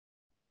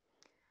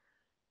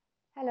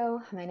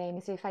Hello, my name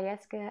is Eva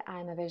Jeske.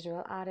 I'm a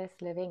visual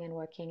artist living and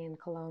working in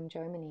Cologne,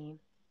 Germany.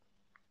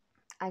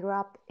 I grew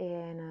up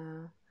in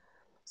a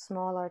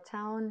smaller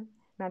town,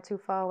 not too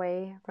far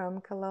away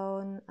from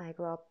Cologne. I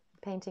grew up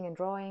painting and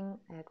drawing.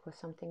 It was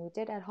something we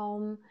did at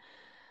home.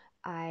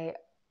 I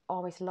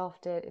always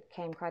loved it. It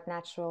came quite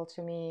natural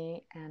to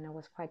me and I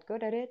was quite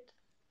good at it.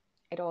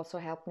 It also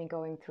helped me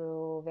going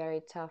through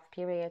very tough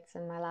periods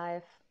in my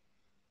life.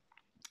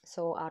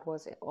 So art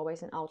was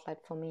always an outlet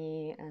for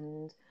me,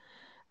 and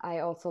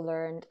I also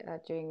learned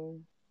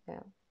during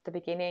the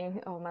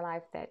beginning of my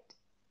life that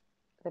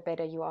the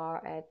better you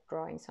are at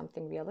drawing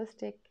something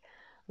realistically,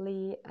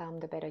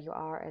 the better you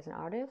are as an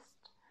artist.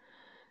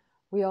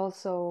 We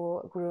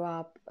also grew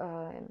up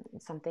in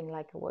something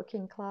like a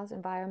working class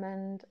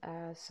environment,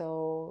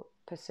 so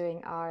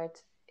pursuing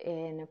art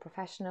in a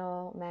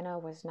professional manner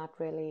was not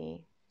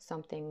really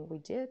something we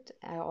did.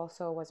 I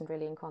also wasn't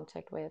really in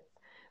contact with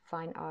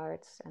fine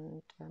arts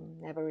and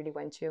never really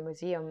went to a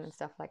museum and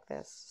stuff like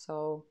this.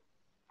 So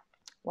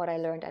what I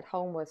learned at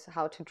home was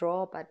how to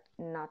draw, but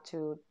not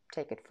to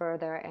take it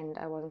further. And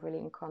I wasn't really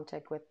in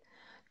contact with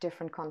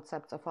different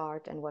concepts of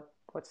art and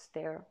what's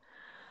there.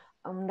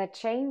 That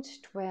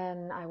changed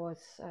when I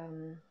was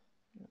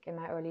in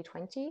my early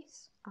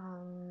 20s.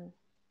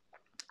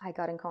 I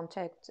got in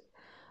contact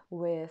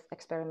with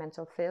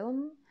experimental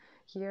film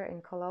here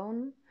in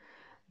Cologne.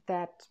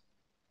 That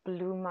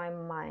blew my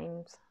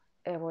mind.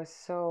 It was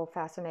so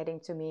fascinating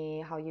to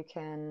me how you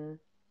can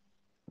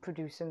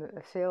produce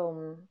a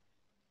film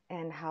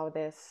and how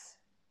this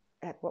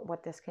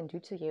what this can do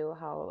to you,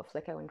 how a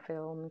flickering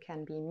film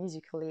can be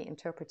musically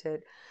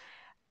interpreted,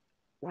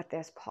 what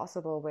there's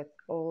possible with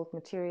old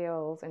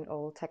materials and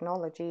old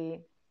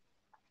technology.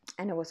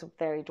 And I was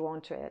very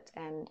drawn to it,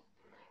 and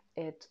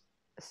it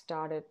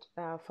started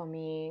for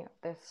me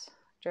this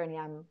journey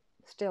I'm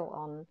still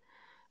on,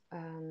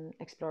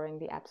 exploring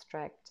the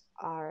abstract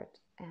art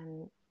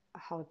and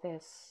how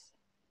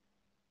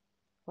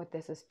what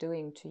this is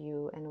doing to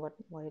you and what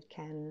it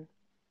can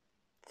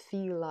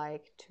feel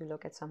like to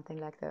look at something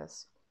like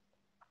this.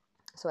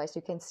 So as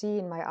you can see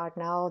in my art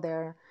now,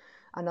 there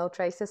are no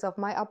traces of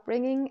my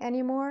upbringing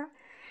anymore.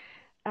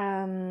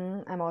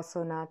 I'm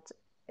also not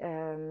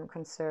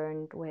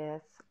concerned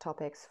with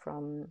topics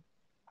from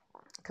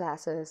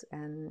classes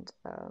and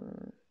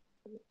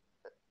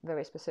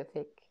very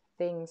specific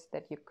things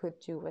that you could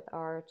do with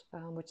art,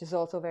 which is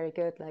also very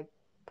good, like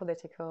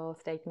political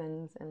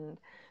statements and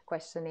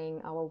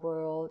questioning our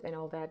world and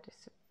all that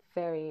is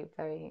very,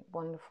 very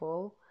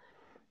wonderful.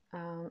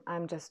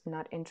 I'm just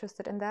not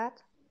interested in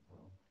that.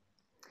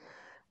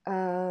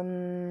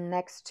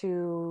 Next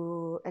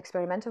to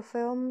experimental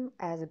film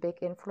as a big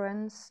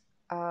influence,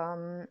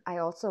 I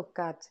also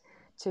got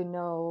to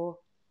know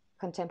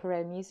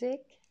contemporary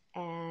music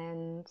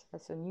and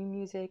also new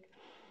music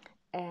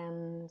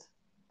and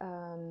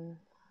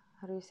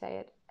how do you say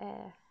it?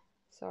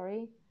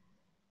 Sorry,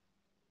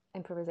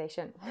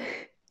 improvisation.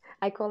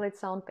 I call it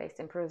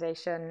sound-based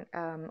improvisation.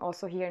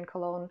 Also here in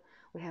Cologne,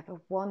 we have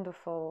a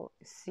wonderful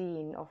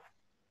scene of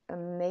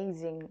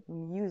amazing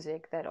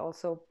music that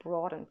also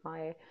broadened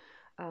my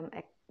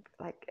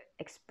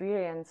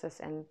experiences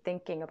and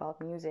thinking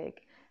about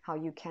music. How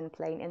you can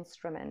play an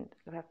instrument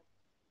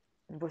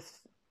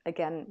was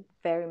again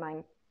very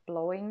mind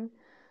blowing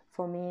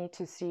for me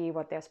to see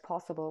what there's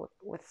possible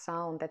with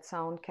sound. That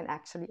sound can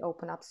actually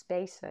open up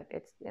space.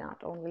 It's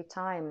not only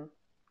time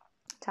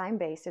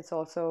based. It's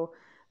also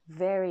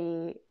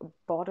very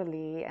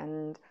bodily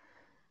and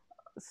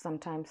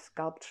sometimes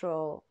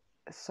sculptural.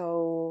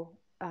 So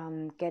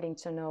getting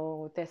to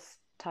know this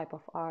type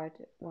of art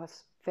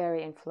was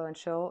very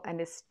influential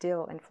and is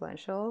still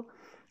influential.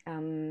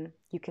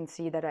 You can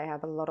see that I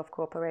have a lot of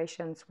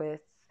cooperations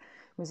with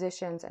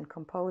musicians and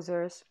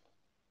composers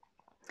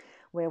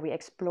where we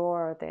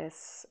explore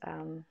this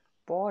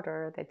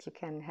border that you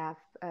can have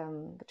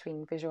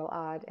between visual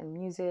art and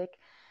music.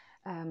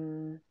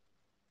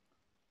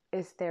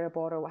 Is there a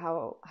border?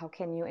 How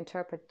can you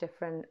interpret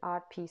different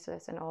art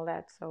pieces and all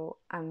that? So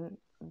I'm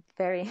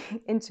very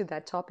into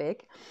that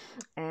topic,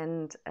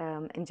 and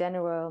in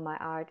general my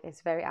art is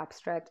very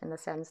abstract in the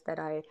sense that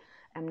I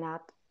am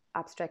not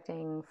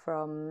abstracting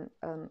from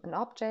an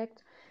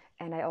object,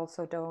 and I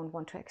also don't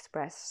want to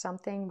express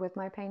something with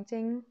my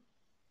painting.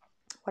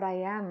 What I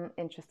am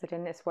interested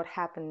in is what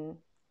happened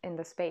in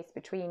the space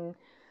between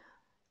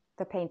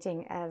the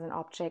painting as an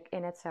object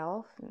in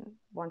itself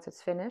once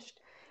it's finished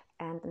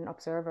and an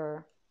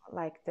observer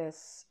like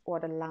this, or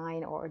the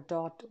line or a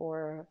dot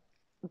or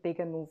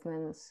bigger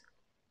movements,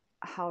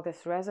 how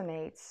this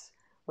resonates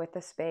with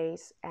the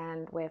space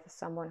and with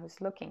someone who's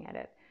looking at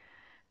it.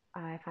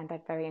 I find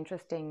that very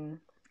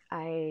interesting.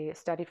 I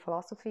studied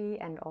philosophy,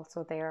 and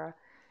also there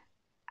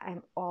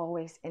I'm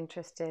always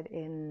interested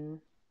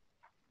in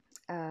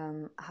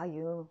how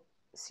you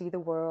see the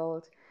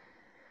world,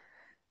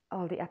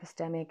 all the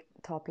epistemic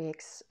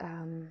topics.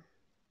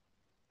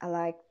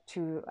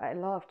 I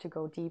love to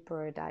go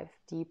deeper, dive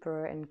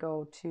deeper, and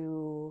go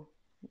to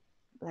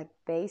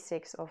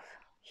basics of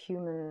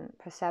human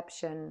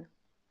perception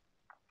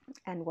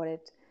and what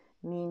it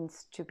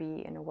means to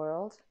be in a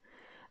world.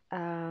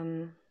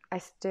 I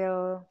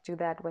still do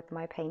that with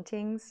my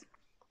paintings,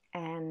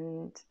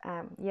 and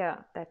yeah,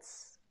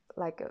 that's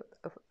like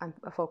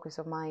a focus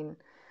of mine.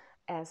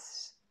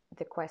 As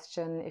the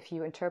question, if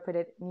you interpret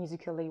it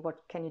musically,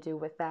 what can you do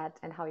with that,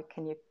 and how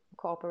can you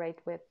cooperate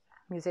with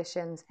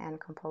musicians and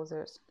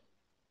composers?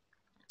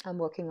 I'm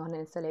working on an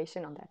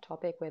installation on that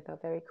topic with a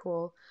very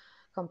cool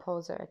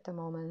composer at the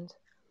moment.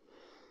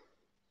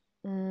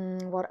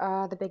 What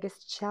are the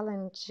biggest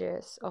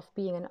challenges of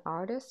being an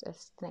artist?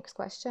 Is the next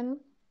question.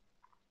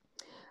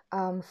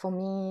 For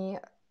me,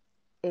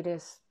 it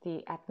is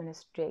the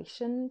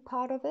administration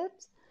part of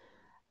it.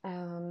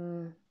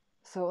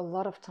 So a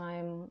lot of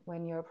time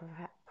when you're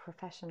a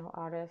professional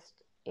artist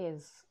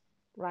is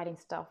writing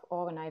stuff,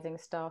 organizing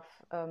stuff,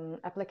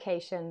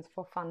 applications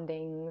for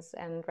fundings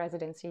and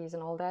residencies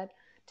and all that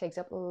takes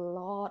up a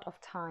lot of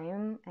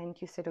time, and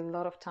you sit a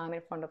lot of time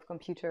in front of a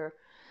computer.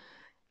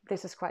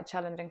 This is quite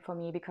challenging for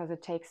me because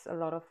it takes a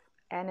lot of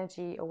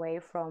energy away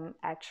from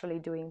actually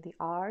doing the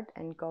art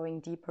and going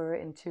deeper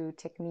into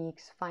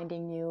techniques,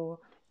 finding new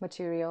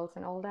materials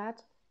and all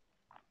that.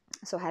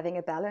 So having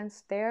a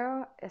balance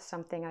there is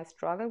something I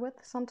struggle with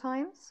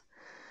sometimes.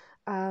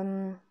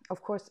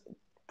 Of course,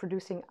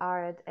 producing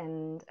art,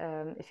 and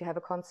if you have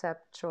a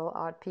conceptual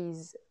art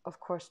piece, of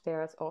course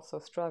there's also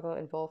struggle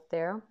involved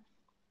there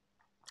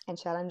and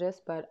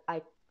challenges, but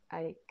I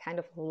kind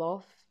of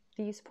love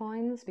these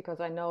points because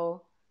I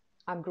know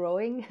I'm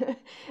growing.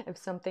 If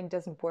something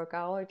doesn't work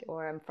out,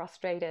 or I'm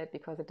frustrated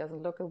because it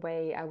doesn't look the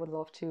way I would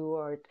love to,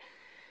 or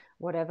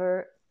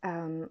whatever,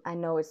 I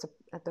know it's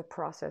the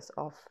process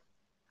of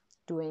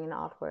doing an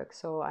artwork.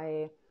 So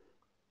I'm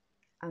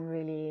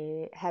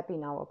really happy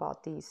now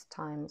about these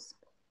times.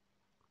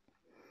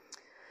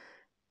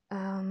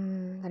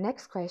 The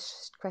next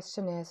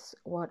question is,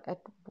 what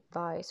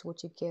advice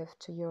would you give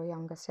to your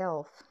younger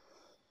self?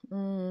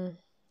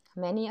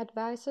 Many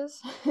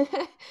advices.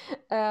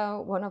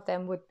 One of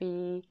them would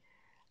be,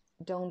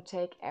 don't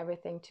take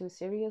everything too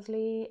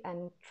seriously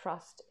and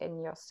trust in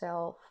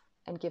yourself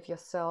and give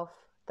yourself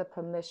the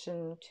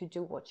permission to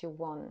do what you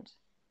want.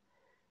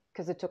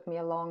 Because it took me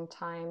a long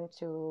time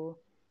to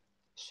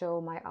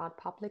show my art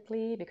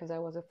publicly because I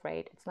was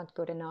afraid it's not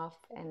good enough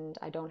and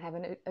I don't have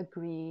a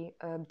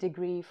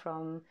degree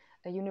from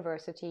a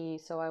university.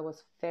 So I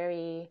was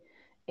very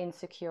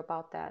insecure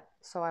about that.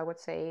 So I would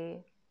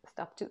say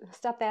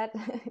stop that,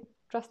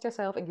 trust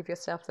yourself and give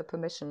yourself the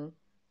permission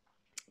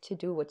to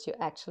do what you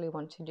actually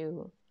want to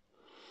do.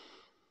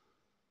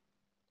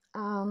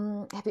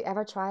 Have you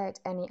ever tried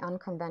any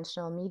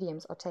unconventional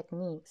mediums or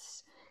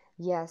techniques?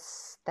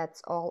 Yes,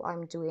 that's all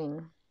I'm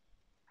doing.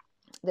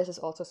 This is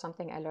also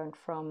something I learned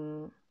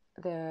from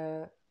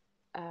the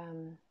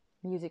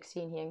music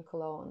scene here in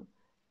Cologne,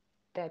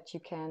 that you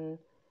can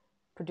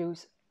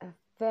produce a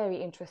very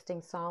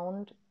interesting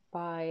sound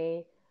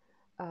by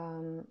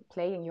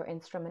playing your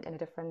instrument in a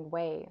different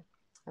way,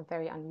 in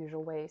very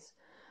unusual ways.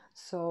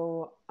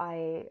 So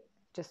I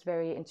just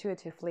very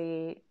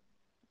intuitively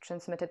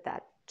transmitted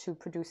that to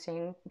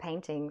producing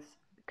paintings,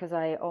 because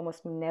I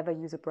almost never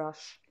use a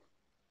brush.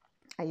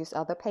 I use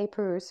other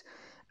papers.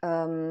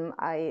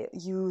 I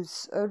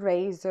use a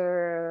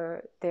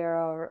razor. There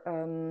are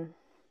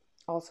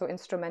also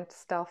instrument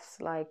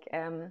stuffs like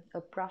a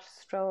brush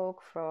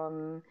stroke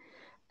from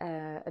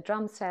a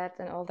drum set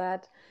and all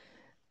that.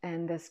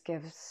 And this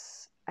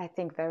gives, I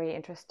think, very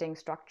interesting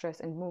structures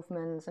and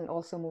movements, and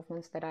also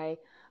movements that I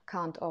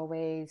can't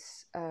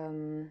always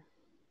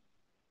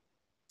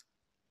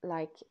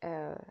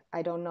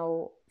I don't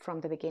know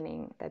from the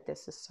beginning that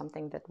this is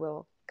something that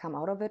will come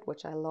out of it,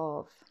 which I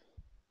love.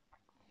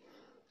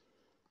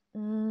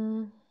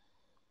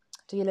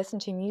 Do you listen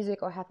to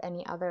music or have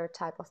any other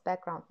type of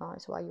background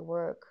noise while you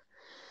work?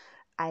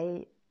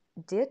 I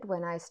did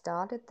when I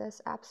started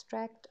this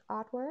abstract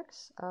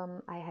artworks.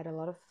 I had a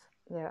lot of,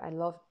 I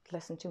loved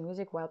listening to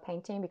music while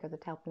painting because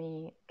it helped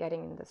me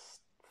getting in this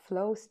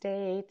flow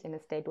state, in a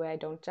state where I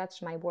don't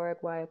judge my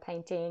work while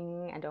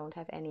painting. I don't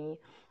have any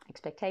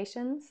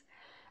expectations.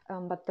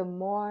 But the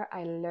more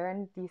I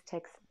learned these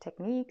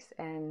techniques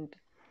and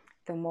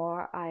the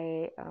more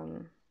I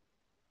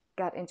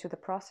got into the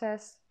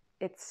process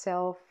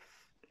itself,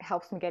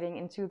 helps me getting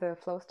into the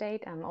flow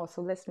state. I'm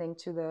also listening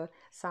to the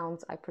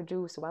sounds I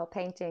produce while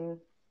painting.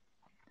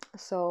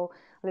 So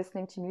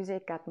listening to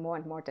music got more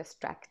and more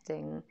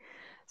distracting.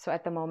 So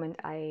at the moment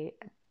I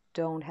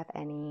don't have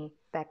any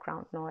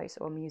background noise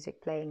or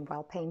music playing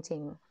while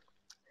painting.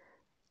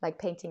 Like,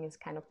 painting is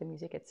kind of the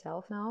music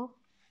itself now.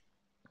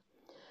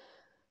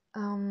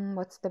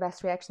 What's the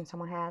best reaction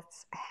someone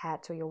has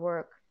had to your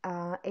work?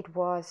 It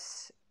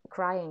was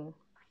crying.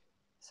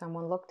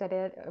 Someone looked at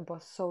it,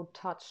 was so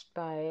touched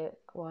by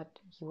what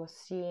he was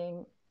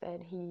seeing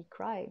that he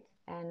cried.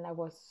 And that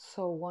was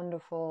so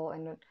wonderful,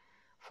 and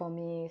for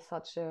me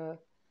such a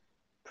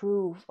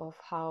proof of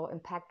how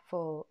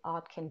impactful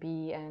art can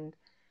be, and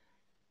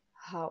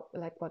how,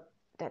 like, what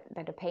that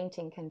a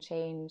painting can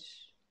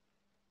change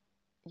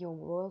your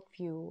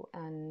worldview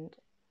and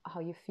how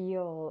you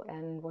feel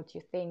and what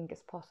you think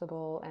is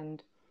possible.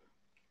 And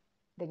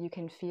that you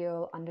can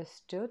feel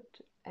understood,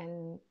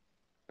 and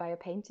by a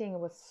painting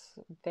was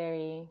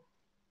very,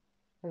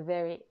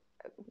 very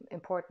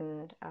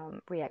important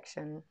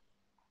reaction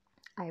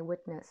I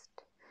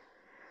witnessed.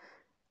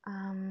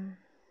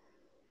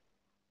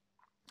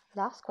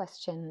 Last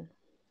question.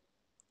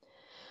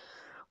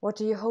 What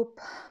do you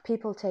hope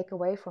people take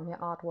away from your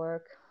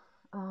artwork?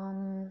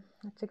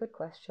 That's a good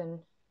question.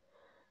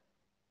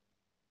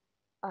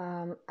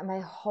 My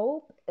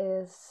hope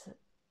is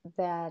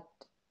that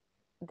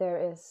there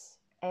is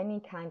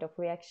any kind of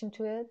reaction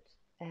to it,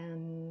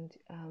 and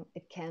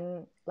it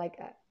can, like,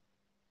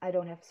 I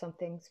don't have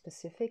something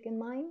specific in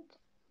mind.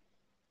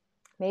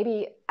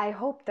 Maybe I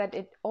hope that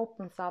it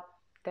opens up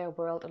their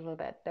world a little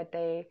bit, that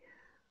they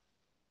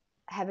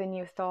have a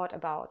new thought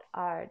about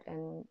art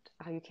and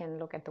how you can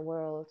look at the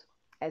world,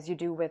 as you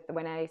do with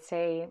when I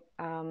say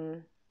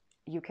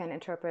you can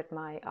interpret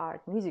my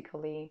art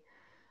musically,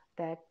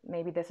 that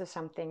maybe this is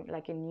something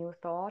like a new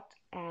thought,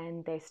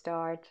 and they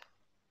start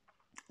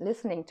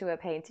listening to a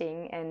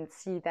painting and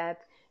see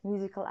that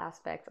musical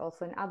aspect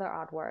also in other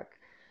artwork.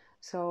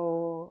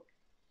 So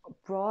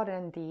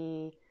broaden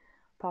the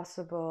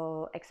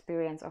possible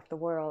experience of the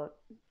world.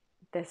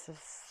 This is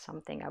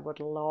something I would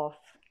love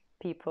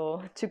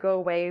people to go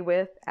away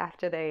with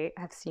after they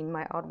have seen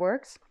my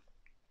artworks.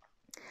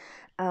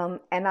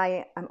 And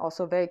I'm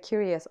also very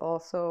curious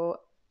also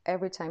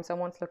every time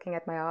someone's looking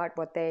at my art,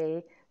 what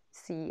they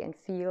see and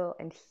feel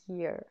and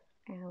hear.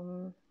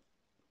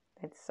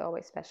 It's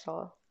always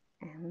special.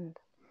 And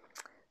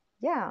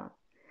yeah,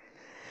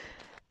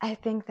 I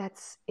think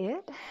that's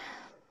it.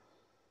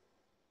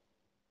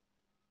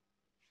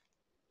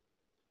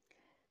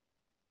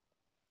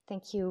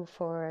 Thank you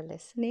for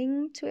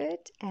listening to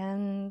it,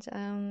 and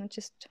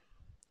just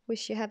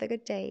wish you have a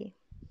good day.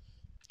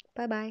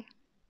 Bye bye.